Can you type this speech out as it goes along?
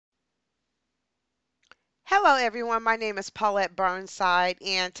Hello everyone, my name is Paulette Burnside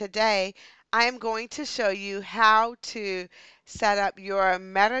and today I am going to show you how to set up your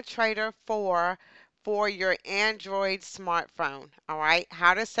MetaTrader 4 for your Android smartphone. Alright,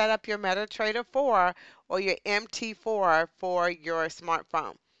 how to set up your MetaTrader 4 or your MT4 for your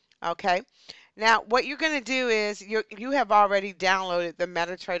smartphone. Okay, now what you're going to do is you have already downloaded the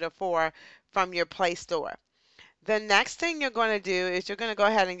MetaTrader 4 from your Play Store. The next thing you're going to do is you're going to go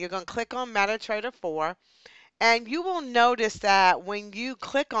ahead and you're going to click on MetaTrader 4. And you will notice that when you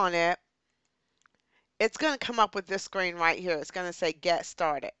click on it, it's going to come up with this screen right here. It's going to say Get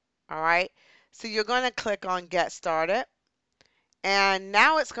Started. All right. So you're going to click on Get Started. And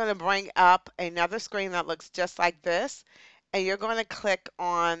now it's going to bring up another screen that looks just like this. And you're going to click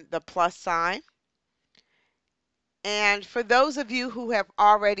on the plus sign. And for those of you who have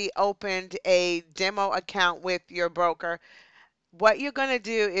already opened a demo account with your broker, what you're going to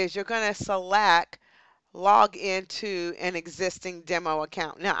do is you're going to select log into an existing demo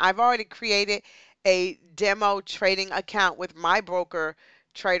account. Now, I've already created a demo trading account with my broker,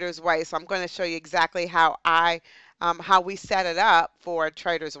 Traders Way. So I'm going to show you exactly how we set it up for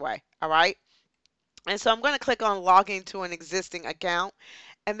Traders Way. All right. And so I'm going to click on log into an existing account.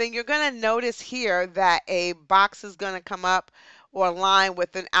 And then you're going to notice here that a box is going to come up or a line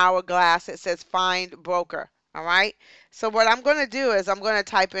with an hourglass. It says find broker. All right. So what I'm going to do is I'm going to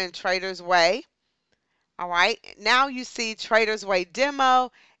type in Traders Way. All right, now you see Traders Way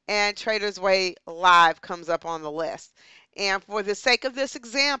Demo and Traders Way Live comes up on the list. And for the sake of this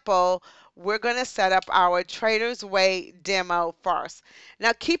example, we're going to set up our Traders Way Demo first.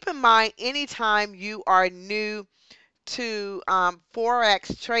 Now keep in mind, anytime you are new to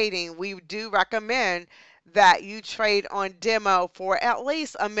Forex trading, we do recommend that you trade on demo for at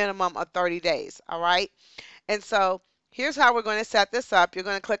least a minimum of 30 days. All right, and so here's how we're going to set this up. You're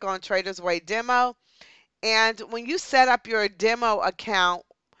going to click on Traders Way Demo. And when you set up your demo account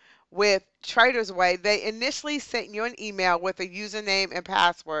with Traders Way, they initially sent you an email with a username and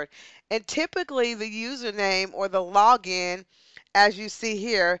password. And typically the username or the login, as you see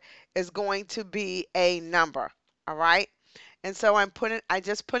here, is going to be a number. All right. And so I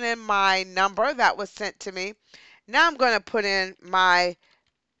just put in my number that was sent to me. Now I'm going to put in my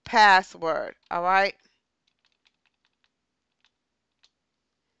password. All right.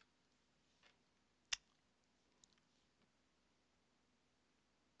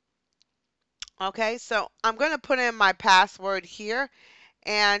 Okay, so I'm going to put in my password here.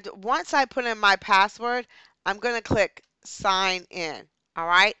 And once I put in my password, I'm going to click sign in. All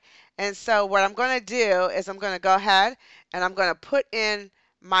right. And so what I'm going to do is I'm going to go ahead and I'm going to put in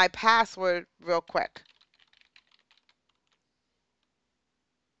my password real quick.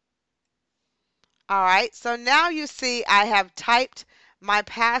 All right. So now you see I have typed my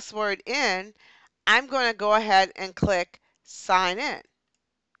password in. I'm going to go ahead and click sign in.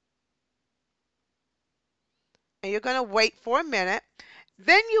 And you're going to wait for a minute.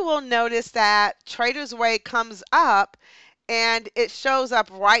 Then you will notice that Traders Way comes up and it shows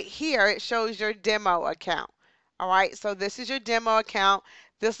up right here. It shows your demo account. All right, so this is your demo account.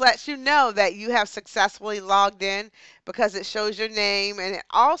 This lets you know that you have successfully logged in because it shows your name, and it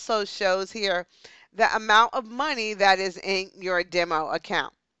also shows here the amount of money that is in your demo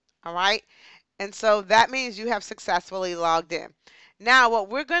account. All right, and so that means you have successfully logged in. Now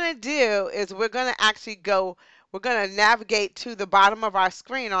what we're going to do is we're going to navigate to the bottom of our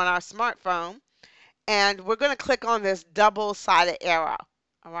screen on our smartphone, and we're going to click on this double-sided arrow.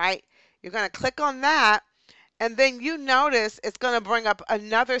 All right, you're going to click on that, and then you notice it's going to bring up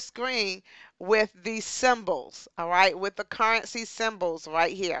another screen with these symbols. All right, with the currency symbols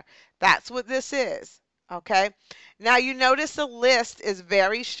right here. That's what this is. Okay, now you notice the list is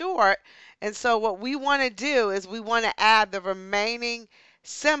very short, and so what we want to do is we want to add the remaining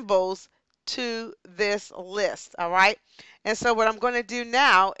symbols to this list. All right, and so what I'm going to do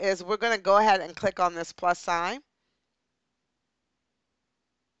now is we're going to go ahead and click on this plus sign.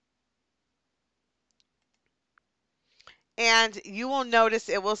 And you will notice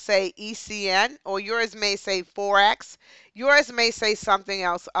it will say ECN, or yours may say Forex. Yours may say something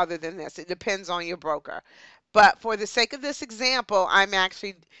else other than this. It depends on your broker. But for the sake of this example, I'm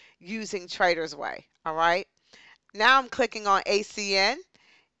actually using Traders Way. All right. Now I'm clicking on ECN,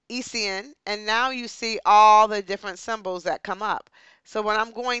 and now you see all the different symbols that come up. So what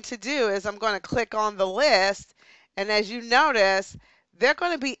I'm going to do is I'm going to click on the list, and as you notice, they're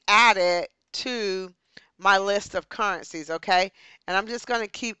going to be added to my list of currencies, okay? And I'm just going to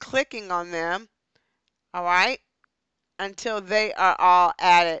keep clicking on them, all right, until they are all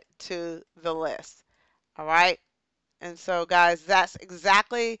added to the list, all right? And so, guys, that's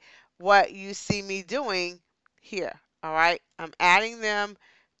exactly what you see me doing here. All right. I'm adding them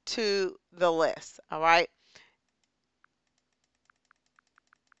to the list. All right.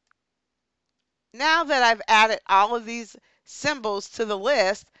 Now that I've added all of these symbols to the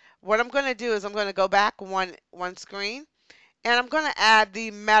list, what I'm going to do is I'm going to go back one screen, and I'm going to add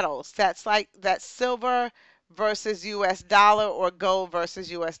the metals. That's like that silver versus US dollar or gold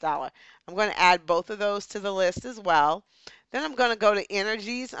versus US dollar. I'm going to add both of those to the list as well. Then I'm going to go to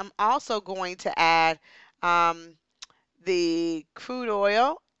energies. I'm also going to add um, the crude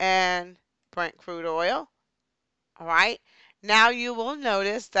oil and Brent crude oil. All right. Now you will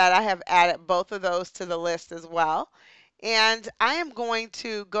notice that I have added both of those to the list as well. And I am going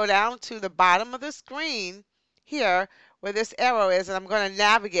to go down to the bottom of the screen here where this arrow is, and I'm going to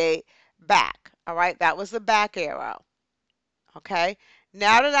navigate back. All right. That was the back arrow. Okay.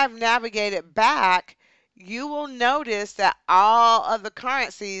 Now that I've navigated back, you will notice that all of the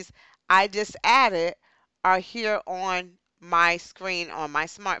currencies I just added are here on my screen on my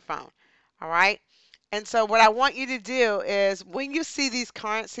smartphone. All right. And so what I want you to do is when you see these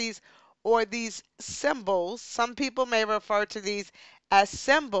currencies or these symbols, some people may refer to these as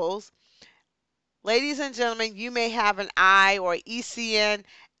symbols. Ladies and gentlemen, you may have an I or ECN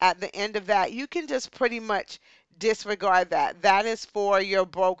at the end of that. You can just pretty much disregard that. That is for your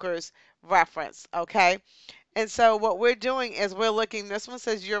broker's reference, okay? And so what we're doing is we're looking, this one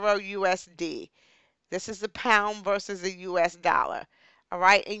says Euro USD. This is the pound versus the US dollar, all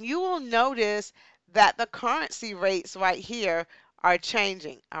right? And you will notice that the currency rates right here are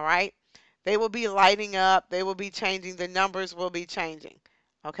changing, all right? They will be lighting up. They will be changing. The numbers will be changing,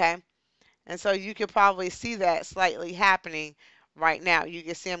 okay? And so you can probably see that slightly happening right now. You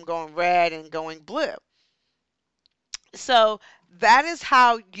can see them going red and going blue. So that is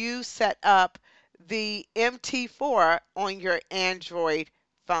how you set up the MT4 on your Android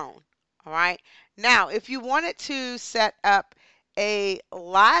phone. All right. Now, if you wanted to set up a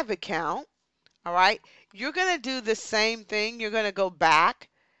live account, all right, you're going to do the same thing. You're going to go back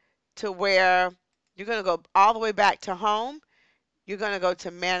to where you're going to go all the way back to home. You're going to go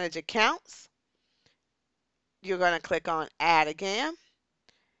to manage accounts. You're going to click on add again,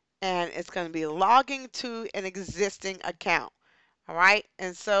 and it's going to be logging to an existing account. All right.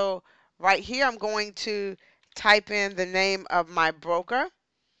 And so right here, I'm going to type in the name of my broker.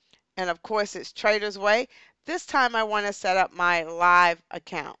 And of course, it's Trader's Way. This time I want to set up my live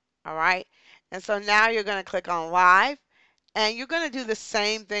account. All right. And so now you're going to click on live, and you're going to do the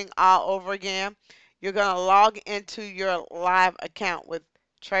same thing all over again. You're going to log into your live account with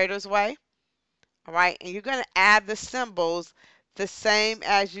Trader's Way. All right. And you're going to add the symbols the same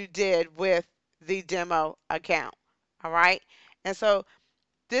as you did with the demo account. All right. And so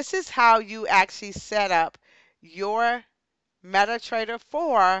this is how you actually set up your MetaTrader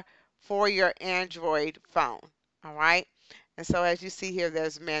 4 for your Android phone. All right. And so as you see here,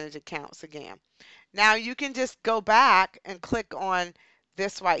 there's manage accounts again. Now you can just go back and click on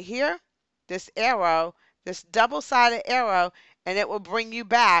this right here, this arrow, this double-sided arrow, and it will bring you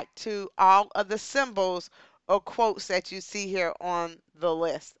back to all of the symbols or quotes that you see here on the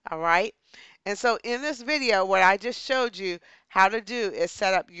list. All right. And so in this video, what I just showed you how to do is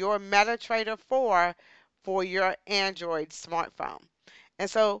set up your MetaTrader 4 for your Android smartphone. And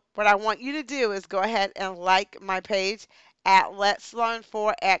so what I want you to do is go ahead and like my page at Let's Learn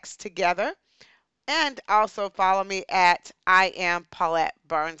Forex Together. And also follow me at I am Paulette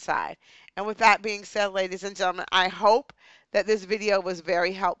Burnside. And with that being said, ladies and gentlemen, I hope that this video was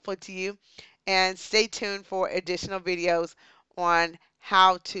very helpful to you. And stay tuned for additional videos on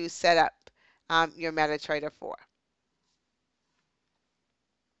how to set up your MetaTrader 4.